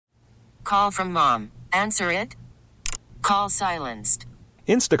Call from mom. Answer it. Call silenced.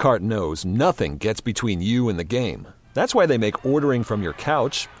 Instacart knows nothing gets between you and the game. That's why they make ordering from your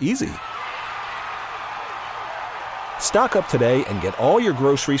couch easy. Stock up today and get all your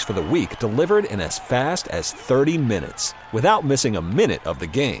groceries for the week delivered in as fast as 30 minutes without missing a minute of the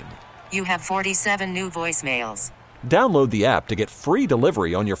game. You have 47 new voicemails. Download the app to get free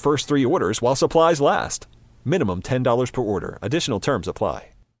delivery on your first 3 orders while supplies last. Minimum $10 per order. Additional terms apply.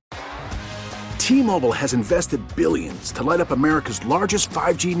 T-Mobile has invested billions to light up America's largest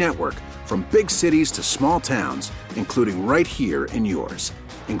 5G network, from big cities to small towns, including right here in yours.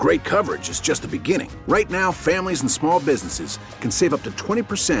 And great coverage is just the beginning. Right now, families and small businesses can save up to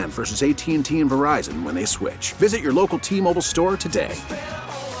 20% versus AT&T and Verizon when they switch. Visit your local T-Mobile store today.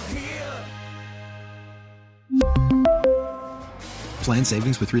 Plan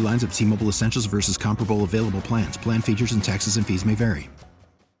savings with 3 lines of T-Mobile Essentials versus comparable available plans. Plan features and taxes and fees may vary.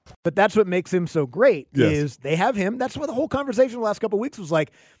 But that's what makes him so great, is they have him. That's what the whole conversation the last couple of weeks was like.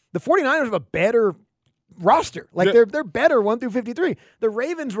 The 49ers have a better roster. Like, they're better 1 through 53. The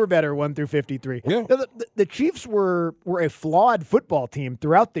Ravens were better 1 through 53. Yeah. The Chiefs were a flawed football team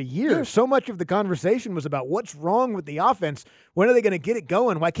throughout the year. Yeah. So much of the conversation was about what's wrong with the offense. When are they going to get it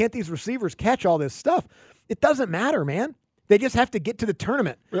going? Why can't these receivers catch all this stuff? It doesn't matter, man. They just have to get to the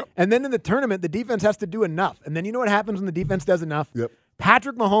tournament. Yep. And then in the tournament, the defense has to do enough. And then you know what happens when the defense does enough? Yep.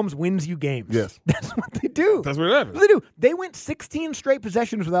 Patrick Mahomes wins you games. Yes. That's what they do. That's what happens. They do. They went 16 straight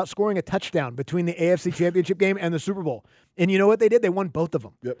possessions without scoring a touchdown between the AFC Championship game and the Super Bowl. And you know what they did? They won both of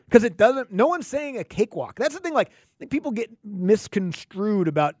them. Because no one's saying a cakewalk. That's the thing. Like, I think people get misconstrued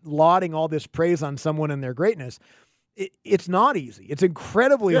about lauding all this praise on someone and their greatness. It's not easy. It's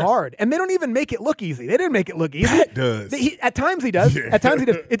incredibly hard. And they don't even make it look easy. They didn't make it look easy. Pat does. At times he does. At times he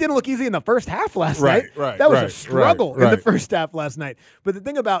does. It didn't look easy in the first half last night. That was a struggle in the first half last night. But the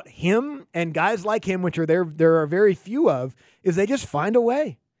thing about him and guys like him, which there are very few of, is they just find a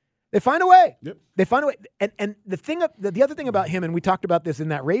way. They find a way. Yep. They find a way. And the other thing about him, and we talked about this in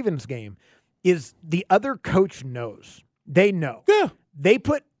that Ravens game, is the other coach knows. They know. Yeah.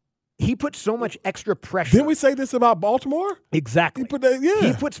 He puts so much extra pressure. Didn't we say this about Baltimore? Exactly.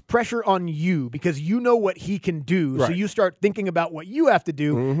 He puts pressure on you because you know what he can do. Right. So you start thinking about what you have to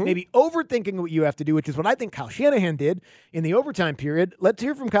do, maybe overthinking what you have to do, which is what I think Kyle Shanahan did in the overtime period. Let's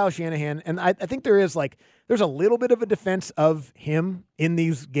hear from Kyle Shanahan. And I think there's a little bit of a defense of him in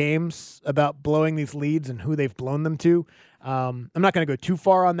these games about blowing these leads and who they've blown them to. I'm not going to go too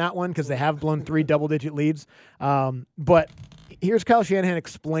far on that one because they have blown 3 double-digit leads. But here's Kyle Shanahan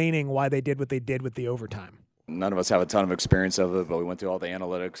explaining why they did what they did with the overtime. None of us have a ton of experience of it, but we went through all the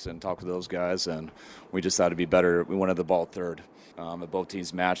analytics and talked with those guys, and we just thought it'd be better. We wanted the ball third. If both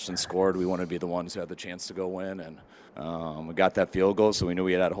teams matched and scored, we wanted to be the ones who had the chance to go win, and we got that field goal, so we knew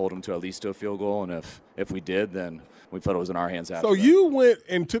we had to hold them to at least to a field goal, and if we did, then we felt it was in our hands after So that. you went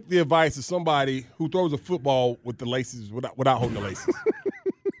and took the advice of somebody who throws a football with the laces without holding the laces.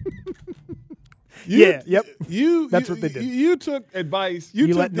 That's what they did. You took advice.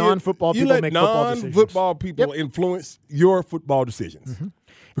 You let non-football people make football decisions. You let non-football people influence your football decisions.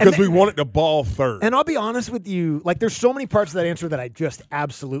 Because we wanted the ball third. And I'll be honest with you, like, there's so many parts of that answer that I just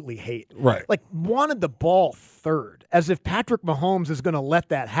absolutely hate. Right. Like, wanted the ball third, as if Patrick Mahomes is going to let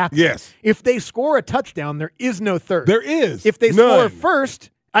that happen. Yes. If they score a touchdown, there is no third. There is. If they score first,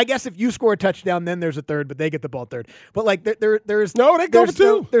 I guess if you score a touchdown, then there's a third, but they get the ball third. But like there's no, they go for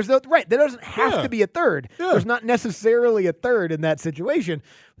two. There's no right. There doesn't have to be a third. Yeah. There's not necessarily a third in that situation.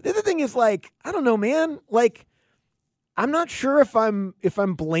 The other thing is, like, I don't know, man. Like, I'm not sure if I'm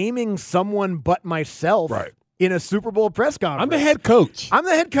blaming someone but myself in a Super Bowl press conference. I'm the head coach.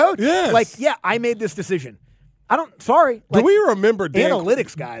 Yes. Like, yeah, I made this decision. Sorry. Do we remember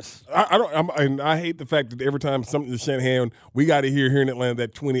analytics guys? I hate the fact that every time something to Shanahan, we got to hear here in Atlanta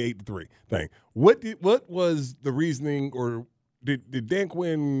that 28-3 thing. What was the reasoning, or did Dan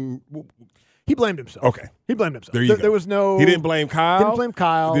Quinn? He blamed himself. Okay, he blamed himself. There was no. He didn't blame Kyle.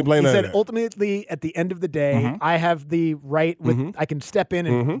 He said ultimately, at the end of the day, I have the right. I can step in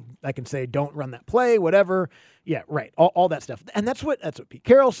and I can say, don't run that play, whatever. Yeah, right. All that stuff, and that's what Pete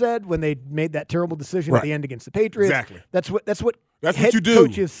Carroll said when they made that terrible decision at the end against the Patriots. Exactly. That's what head you do.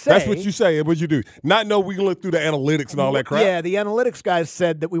 Coaches say. That's what you say and what you do. Not know we can look through the analytics and all that crap. Yeah, the analytics guys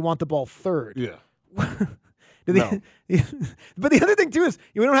said that we want the ball third. Yeah. No. But the other thing too is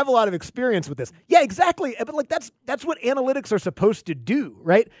we don't have a lot of experience with this. Yeah, exactly. But like that's what analytics are supposed to do,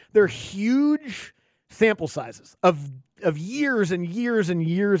 right? They're huge sample sizes of years and years and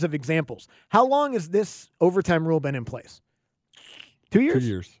years of examples. How long has this overtime rule been in place? 2 years? 2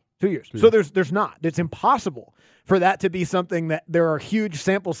 years. 2 years. So there's not. It's impossible for that to be something that there are huge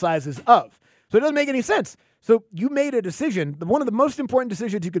sample sizes of. So it doesn't make any sense. So you made a decision, one of the most important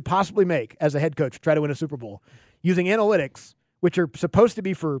decisions you could possibly make as a head coach, try to win a Super Bowl, using analytics, which are supposed to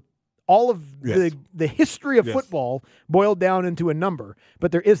be for all of the history of football boiled down into a number,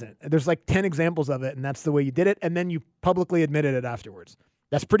 but there isn't. There's like 10 examples of it, and that's the way you did it, and then you publicly admitted it afterwards.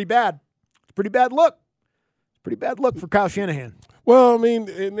 That's pretty bad. It's a pretty bad look. It's a pretty bad look for Kyle Shanahan. Well, I mean,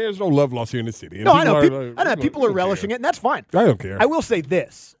 and there's no love lost here in the city. And no, I know. People are relishing it, and that's fine. I don't care. I will say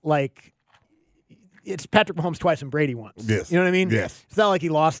this, like, it's Patrick Mahomes twice and Brady once. Yes. You know what I mean? Yes. It's not like he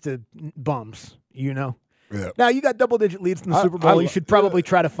lost to bums, you know? Yeah. Now, you got double-digit leads in the Super Bowl. You should probably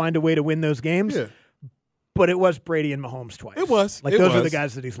try to find a way to win those games. Yeah. But it was Brady and Mahomes twice. It was. Like, those are the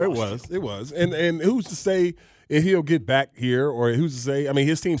guys that he's lost. It was. And who's to say if he'll get back here, or who's to say, I mean,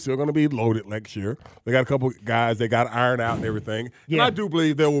 his team's still going to be loaded next year. They got a couple guys they got to iron out and everything. Yeah. And I do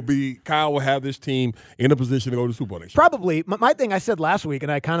believe Kyle will have this team in a position to go to the Super Bowl next year. Probably. My thing I said last week,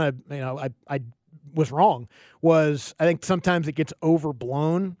 and I kind of, I was wrong, was I think sometimes it gets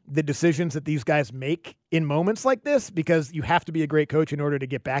overblown, the decisions that these guys make in moments like this, because you have to be a great coach in order to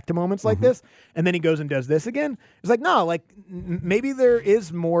get back to moments like this. And then he goes and does this again. It's like, no, like maybe there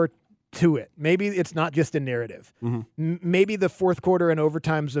is more to it. Maybe it's not just a narrative. Maybe the fourth quarter and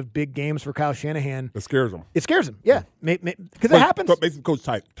overtimes of big games for Kyle Shanahan. It scares him. It scares him, yeah. Because it happens. But makes the coach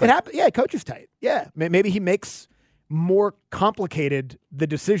tight. It happens. Yeah, coach is tight. Yeah. Maybe he makes more complicated the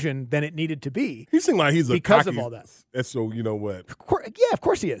decision than it needed to be. He seemed like he's a because cocky, of all that. So you know what? Of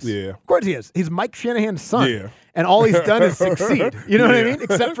course he is. Yeah. Of course he is. He's Mike Shanahan's son. Yeah. And all he's done is succeed. You know what I mean?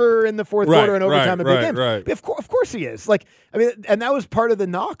 Except for in the fourth quarter and overtime of big games. Right. But of course he is. Like, I mean, and that was part of the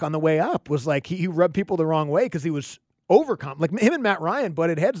knock on the way up, was like he rubbed people the wrong way because he was like him and Matt Ryan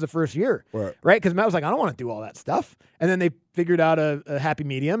butted heads the first year, right? Because Matt was like, I don't want to do all that stuff, and then they figured out a happy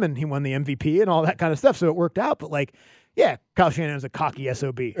medium, and he won the MVP and all that kind of stuff, so it worked out. But like, yeah, Kyle Shanahan's a cocky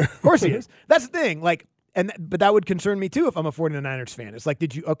SOB. Of course he is. That's the thing. Like, but that would concern me too if I'm a 49ers fan. It's like,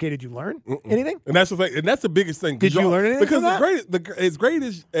 did you learn anything? And that's the thing, and that's the biggest thing. Did you learn anything? Because as great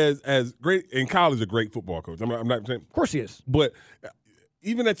as great, and Kyle is a great football coach. I'm not saying, of course he is, but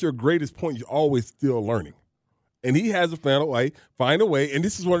even at your greatest point, you're always still learning. And he has to find a way. And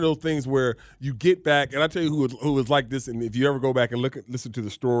this is one of those things where you get back, and I tell you who was like this, and if you ever go back and listen to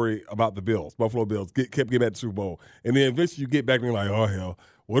the story about the Buffalo Bills, kept getting back to the Super Bowl. And then eventually you get back and you're like, oh, hell,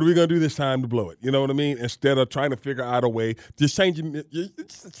 what are we going to do this time to blow it? You know what I mean? Instead of trying to figure out a way, just change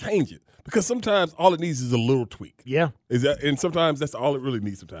it. Because sometimes all it needs is a little tweak. Yeah. And sometimes that's all it really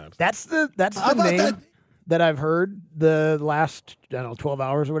needs sometimes. That's the name that I've heard the last, 12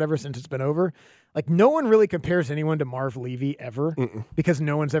 hours or whatever since it's been over. Like, no one really compares anyone to Marv Levy ever because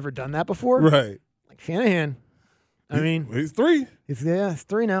no one's ever done that before. Right. Like Shanahan. He's three. He's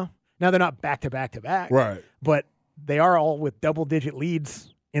three now. Now they're not back to back to back. Right. But they are all with double-digit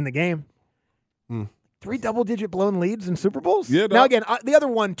leads in the game. 3 double-digit blown leads in Super Bowls? Yeah. Now, again, the other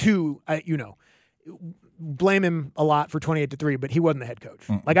one, too, blame him a lot for 28-3, but he wasn't the head coach.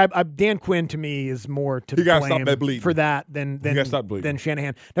 Like, Dan Quinn to me is more to blame for that than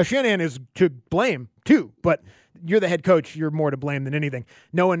Shanahan. Now Shanahan is to blame too, but you're the head coach. You're more to blame than anything.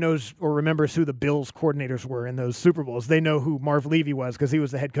 No one knows or remembers who the Bills coordinators were in those Super Bowls. They know who Marv Levy was because he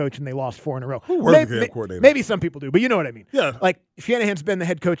was the head coach and they lost 4 in a row. Who was the head coordinator? Maybe some people do, but you know what I mean. Yeah. Like, Shanahan's been the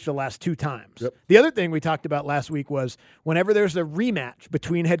head coach the last 2 times. Yep. The other thing we talked about last week was whenever there's a rematch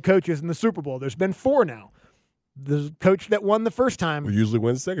between head coaches in the Super Bowl, there's been 4 now. The coach that won the first time usually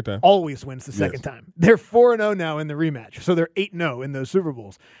wins the second time. Always wins the second time. They're 4-0 now in the rematch, so they're 8-0 in those Super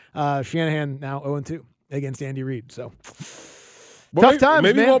Bowls. Shanahan now 0-2 against Andy Reid. So tough times,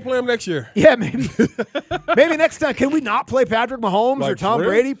 maybe man. we won't play him next year. Yeah, maybe. Maybe next time. Can we not play Patrick Mahomes or Tom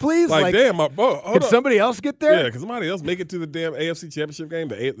Brady, please? Damn, can somebody else get there? Yeah, can somebody else make it to the damn AFC Championship game,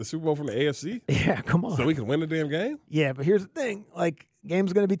 the Super Bowl from the AFC? Yeah, come on. So we can win the damn game? Yeah, but here's the thing. Like,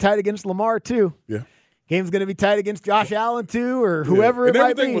 game's going to be tight against Lamar, too. Yeah. Game's going to be tight against Josh Allen, too, or whoever it might be.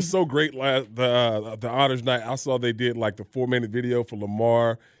 And everything was so great the Honors Night. I saw they did, like, the 4-minute video for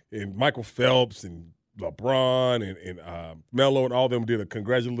Lamar and Michael Phelps and LeBron and Melo and all of them did a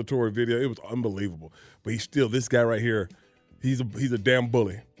congratulatory video. It was unbelievable. But this guy right here, he's a damn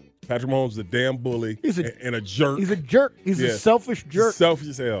bully. Patrick Mahomes is a damn bully and a jerk. He's a jerk. He's a selfish jerk. He's selfish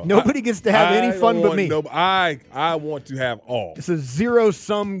as hell. Nobody gets to have any fun but me. I want to have all. It's a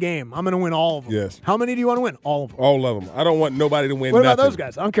zero-sum game. I'm going to win all of them. Yes. How many do you want to win? All of them. All of them. I don't want nobody to win What nothing. about those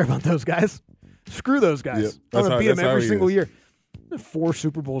guys? I don't care about those guys. Screw those guys. Yep. I'm going to beat them every single year. 4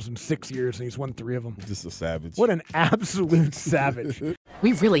 Super Bowls in 6 years, and he's won 3 of them. Just a savage. What an absolute savage.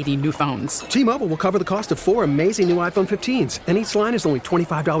 We really need new phones. T-Mobile will cover the cost of 4 amazing new iPhone 15s, and each line is only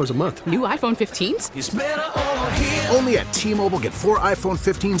 $25 a month. New iPhone 15s? It's better over here. Only at T-Mobile, get 4 iPhone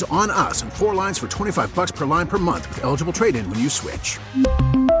 15s on us and 4 lines for $25 per line per month with eligible trade-in when you switch.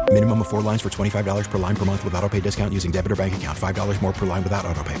 Minimum of 4 lines for $25 per line per month with autopay discount using debit or bank account. $5 more per line without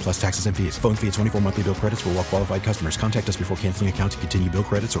autopay, plus taxes and fees. Phone fee at 24 monthly bill credits for well-qualified customers. Contact us before canceling account to continue bill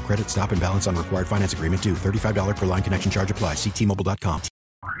credits or credit stop and balance on required finance agreement due. $35 per line connection charge applies. See T-Mobile.com.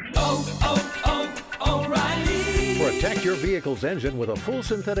 O'Reilly. Protect your vehicle's engine with a full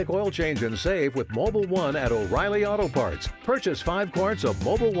synthetic oil change and save with Mobile One at O'Reilly Auto Parts. Purchase 5 quarts of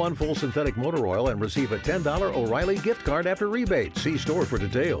Mobile One full synthetic motor oil and receive a $10 O'Reilly gift card after rebate. See store for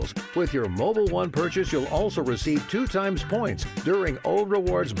details. With your Mobile One purchase, you'll also receive 2 times points during O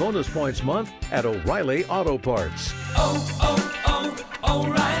Rewards Bonus Points Month at O'Reilly Auto Parts.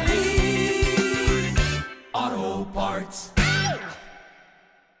 O'Reilly Auto Parts.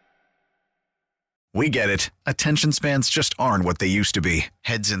 We get it. Attention spans just aren't what they used to be.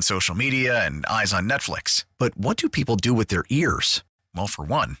 Heads in social media and eyes on Netflix. But what do people do with their ears? Well, for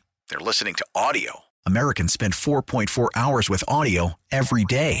one, they're listening to audio. Americans spend 4.4 hours with audio every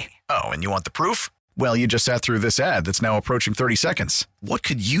day. Oh, and you want the proof? Well, you just sat through this ad that's now approaching 30 seconds. What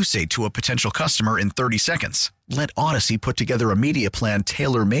could you say to a potential customer in 30 seconds? Let Odyssey put together a media plan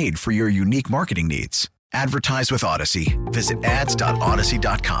tailor-made for your unique marketing needs. Advertise with Odyssey. Visit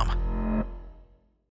ads.odyssey.com.